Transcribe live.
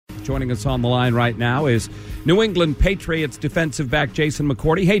Joining us on the line right now is New England Patriots defensive back Jason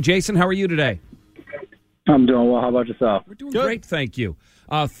McCourty. Hey, Jason, how are you today? I'm doing well. How about yourself? We're doing great, thank you.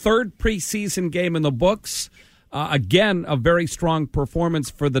 Third preseason game in the books. Again, a very strong performance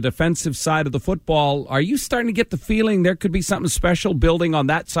for the defensive side of the football. Are you starting to get the feeling there could be something special building on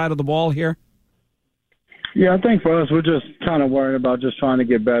that side of the ball here? Yeah, I think for us, we're just kind of worried about just trying to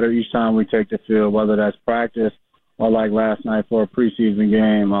get better each time we take the field, whether that's practice or like last night for a preseason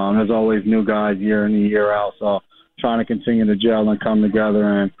game. There's always new guys year in and year out, so trying to continue to gel and come together.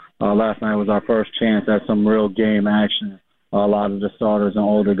 And last night was our first chance at some real game action. A lot of the starters and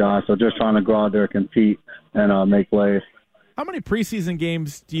older guys, so just trying to go out there, compete, and make plays. How many preseason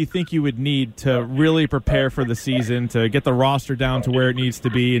games do you think you would need to really prepare for the season, to get the roster down to where it needs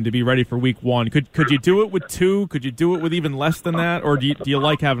to be and to be ready for week one? Could you do it with 2? Could you do it with even less than that? Or do you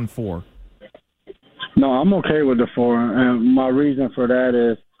like having 4? No, I'm okay with the 4. And my reason for that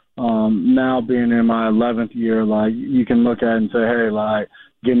is now being in my 11th year, like you can look at it and say, hey, like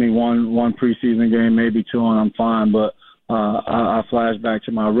give me one preseason game, maybe 2, and I'm fine. But I flash back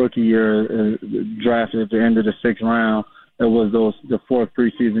to my rookie year, drafted at the end of the 6th round. It was the 4th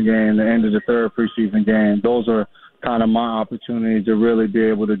preseason game, the end of the 3rd preseason game. Those are kind of my opportunities to really be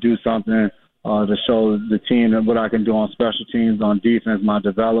able to do something to show the team what I can do on special teams, on defense, my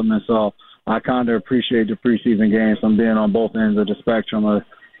development. So I kind of appreciate the preseason games from being on both ends of the spectrum of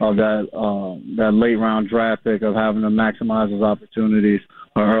that late round draft pick, of having to maximize those opportunities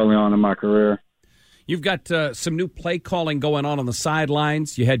early on in my career. You've got some new play calling going on the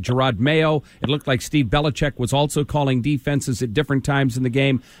sidelines. You had Gerard Mayo. It looked like Steve Belichick was also calling defenses at different times in the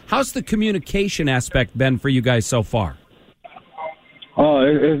game. How's the communication aspect been for you guys so far? Oh,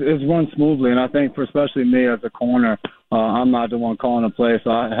 it's run smoothly, and I think for especially me as a corner, I'm not the one calling the play, so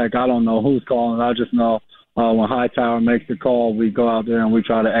I don't know who's calling. I just know when Hightower makes the call, we go out there and we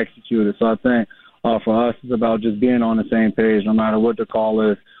try to execute it. So I think for us, it's about just being on the same page, no matter what the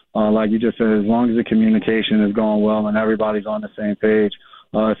call is. Like you just said, as long as the communication is going well and everybody's on the same page,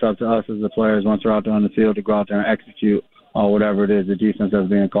 it's up to us as the players, once we're out there on the field, to go out there and execute whatever it is, the defense that's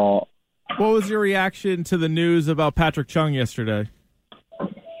being called. What was your reaction to the news about Patrick Chung yesterday?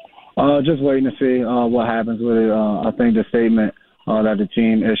 Just waiting to see what happens with it. I think the statement that the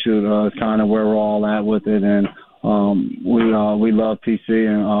team issued is kind of where we're all at with it, and we love PC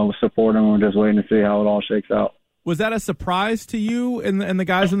and we support him. We're just waiting to see how it all shakes out. Was that a surprise to you and the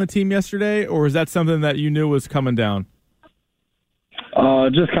guys on the team yesterday, or is that something that you knew was coming down?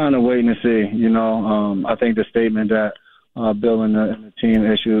 Just kind of waiting to see. I think the statement that Bill and the team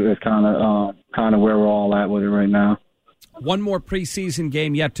issued is kind of where we're all at with it right now. One more preseason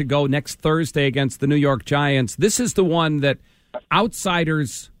game yet to go next Thursday against the New York Giants. This is the one that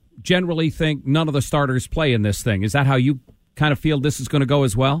outsiders generally think none of the starters play in this thing. Is that how you kind of feel this is going to go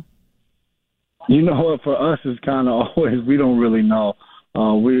as well? You know what, for us, it's kind of always, we don't really know.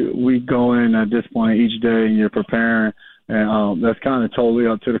 We go in at this point each day and you're preparing, and that's kind of totally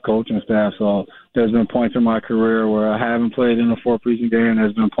up to the coaching staff. So there's been points in my career where I haven't played in a 4 preseason game.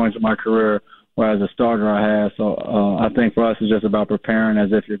 There's been points in my career where as a starter I have. So I think for us it's just about preparing as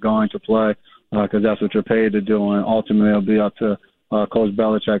if you're going to play, because that's what you're paid to do. And ultimately it'll be up to Coach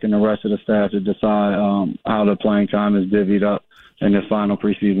Belichick and the rest of the staff to decide how the playing time is divvied up in this final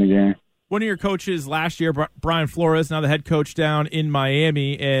preseason game. One of your coaches last year, Brian Flores, now the head coach down in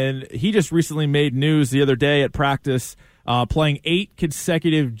Miami, and he just recently made news the other day at practice, playing 8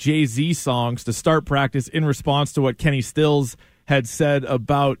 consecutive Jay-Z songs to start practice in response to what Kenny Stills had said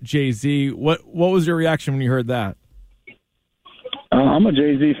about Jay-Z. What was your reaction when you heard that? I'm a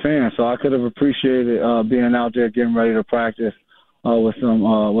Jay-Z fan, so I could have appreciated being out there getting ready to practice with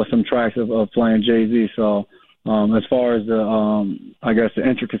some tracks of playing Jay-Z. So as far as the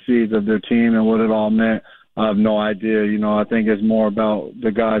intricacies of their team and what it all meant, I have no idea. I think it's more about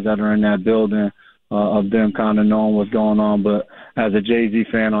the guys that are in that building, of them kind of knowing what's going on. But as a Jay-Z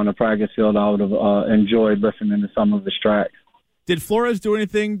fan on the practice field, I would have enjoyed listening to some of his tracks. Did Flores do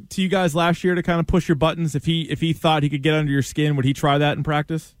anything to you guys last year to kind of push your buttons? If he thought he could get under your skin, would he try that in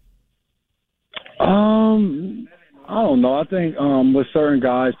practice? I don't know. I think with certain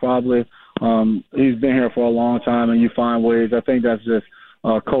guys, probably he's been here for a long time, and you find ways. I think that's just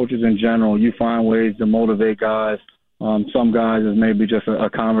coaches in general. You find ways to motivate guys. Some guys is maybe just a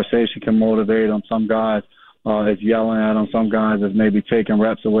conversation can motivate them. Some guys is yelling at them. Some guys is maybe taking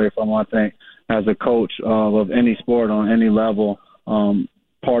reps away from them. I think as a coach of any sport on any level,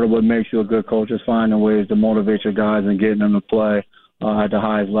 part of what makes you a good coach is finding ways to motivate your guys and getting them to play at the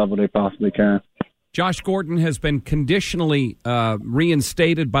highest level they possibly can. Josh Gordon has been conditionally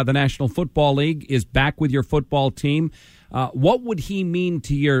reinstated by the National Football League, is back with your football team. What would he mean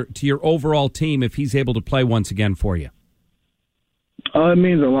to your overall team if he's able to play once again for you? It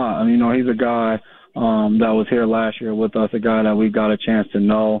means a lot. I mean, he's a guy that was here last year with us, a guy that we got a chance to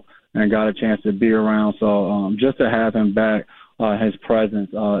know and got a chance to be around. So just to have him back, his presence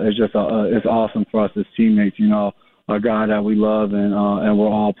is just it's awesome for us as teammates. A guy that we love and we're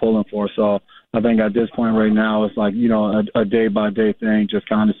all pulling for. So I think at this point right now, it's like, a day-by-day thing, just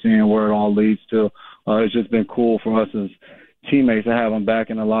kind of seeing where it all leads to. It's just been cool for us as teammates to have him back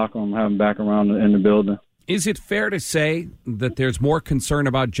in the locker room, have him back around in the building. Is it fair to say that there's more concern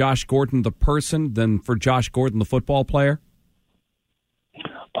about Josh Gordon, the person, than for Josh Gordon, the football player?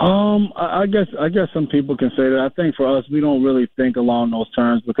 I guess some people can say that. I think for us, we don't really think along those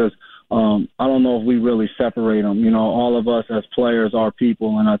terms because I don't know if we really separate them. All of us as players are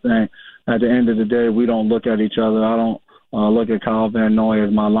people, and I think at the end of the day, we don't look at each other. I don't look at Kyle Van Noy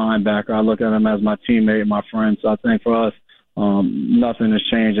as my linebacker. I look at him as my teammate, my friend. So I think for us, nothing has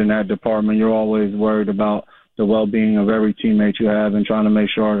changed in that department. You're always worried about the well-being of every teammate you have and trying to make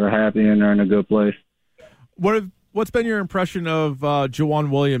sure they're happy and they're in a good place. What's been your impression of Jawan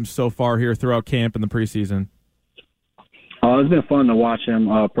Williams so far here throughout camp in the preseason? It's been fun to watch him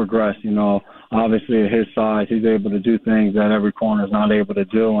progress. Obviously at his size, he's able to do things that every corner is not able to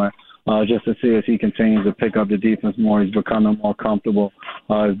do. And just to see as he continues to pick up the defense more, he's becoming more comfortable.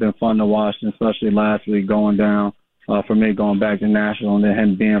 It's been fun to watch, and especially last week going down, for me going back to National and then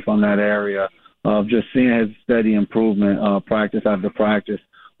him being from that area, just seeing his steady improvement practice after practice.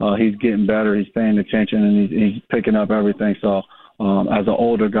 He's getting better. He's paying attention, and he's picking up everything. So as an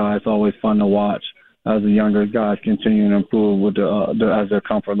older guy, it's always fun to watch as the younger guys continue to improve with as their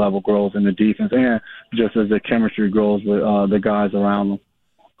comfort level grows in the defense and just as the chemistry grows with the guys around them.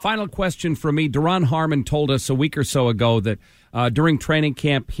 Final question for me. Duron Harmon told us a week or so ago that during training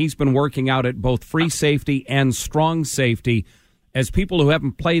camp, he's been working out at both free safety and strong safety. As people who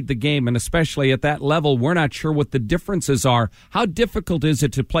haven't played the game, and especially at that level, we're not sure what the differences are. How difficult is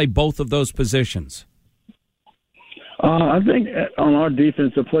it to play both of those positions? I think on our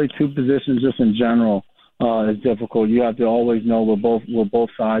defense, to play two positions just in general is difficult. You have to always know what both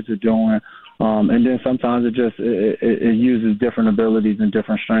sides are doing. And then sometimes it uses different abilities and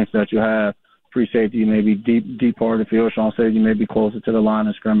different strengths that you have. Free safety, maybe deep part of the field. Strong safety, maybe closer to the line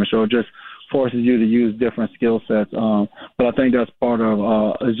of scrimmage. So it just forces you to use different skill sets. But I think that's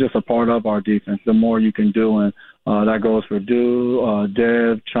it's just a part of our defense. The more you can do, and that goes for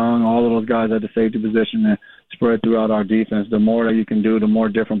Dev, Chung, all of those guys at the safety position and spread throughout our defense. The more that you can do, the more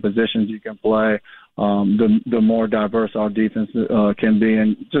different positions you can play. The more diverse our defense can be,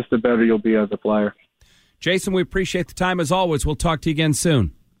 and just the better you'll be as a player. Jason, we appreciate the time as always. We'll talk to you again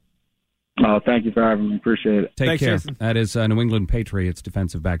soon. Thank you for having me. Appreciate it. Take care. Jason. That is New England Patriots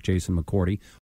defensive back Jason McCourty.